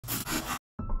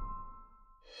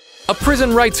A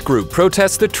prison rights group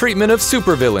protests the treatment of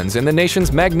supervillains in the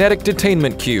nation's magnetic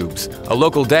detainment cubes. A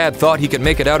local dad thought he could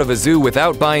make it out of a zoo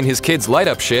without buying his kids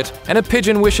light-up shit, and a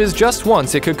pigeon wishes just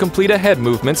once it could complete a head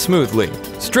movement smoothly.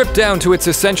 Stripped down to its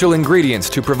essential ingredients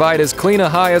to provide as clean a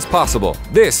high as possible,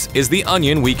 this is the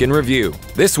Onion Week in Review.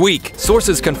 This week,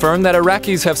 sources confirm that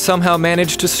Iraqis have somehow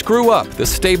managed to screw up the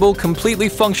stable, completely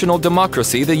functional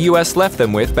democracy the US left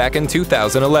them with back in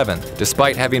 2011.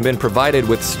 Despite having been provided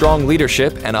with strong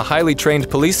leadership and a highly trained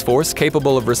police force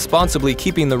capable of responsibly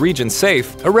keeping the region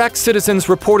safe, Iraq's citizens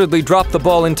reportedly dropped the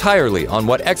ball entirely on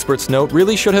what experts note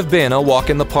really should have been a walk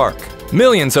in the park.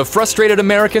 Millions of frustrated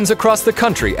Americans across the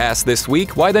country asked this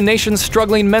week why the nation's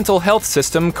struggling mental health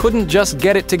system couldn't just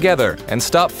get it together and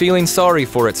stop feeling sorry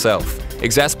for itself.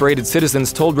 Exasperated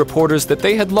citizens told reporters that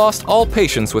they had lost all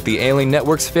patience with the ailing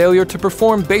network's failure to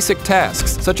perform basic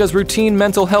tasks such as routine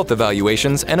mental health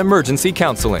evaluations and emergency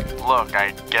counseling. Look,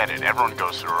 I get it. Everyone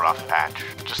goes through a rough patch.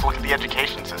 Just look at the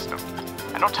education system.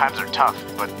 I know times are tough,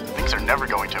 but things are never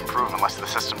going to improve unless the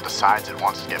system decides it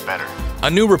wants to get better. A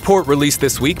new report released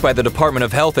this week by the Department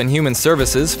of Health and Human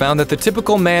Services found that the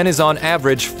typical man is on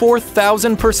average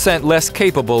 4,000% less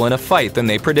capable in a fight than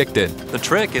they predicted. The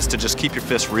trick is to just keep your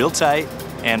fist real tight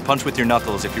and punch with your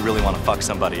knuckles if you really want to fuck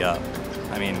somebody up.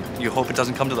 I mean, you hope it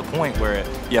doesn't come to the point where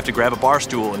you have to grab a bar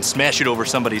stool and smash it over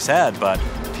somebody's head, but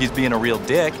if he's being a real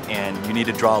dick and you need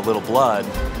to draw a little blood,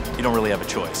 you don't really have a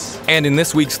choice. And in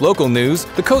this week's local news,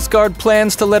 the Coast Guard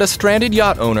plans to let a stranded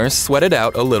yacht owner sweat it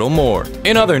out a little more.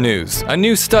 In other news, a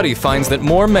new study finds that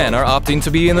more men are opting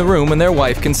to be in the room when their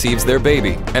wife conceives their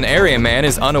baby. An area man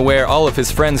is unaware all of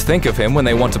his friends think of him when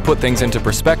they want to put things into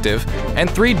perspective, and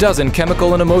 36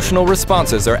 chemical and emotional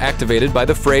responses are activated by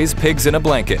the phrase "pigs in a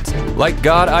blanket." Like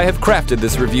God, I have crafted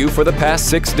this review for the past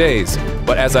 6 days,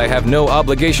 but as I have no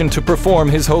obligation to perform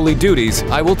his holy duties,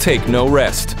 I will take no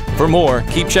rest. For more,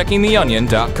 keep checking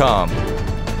theonion.com.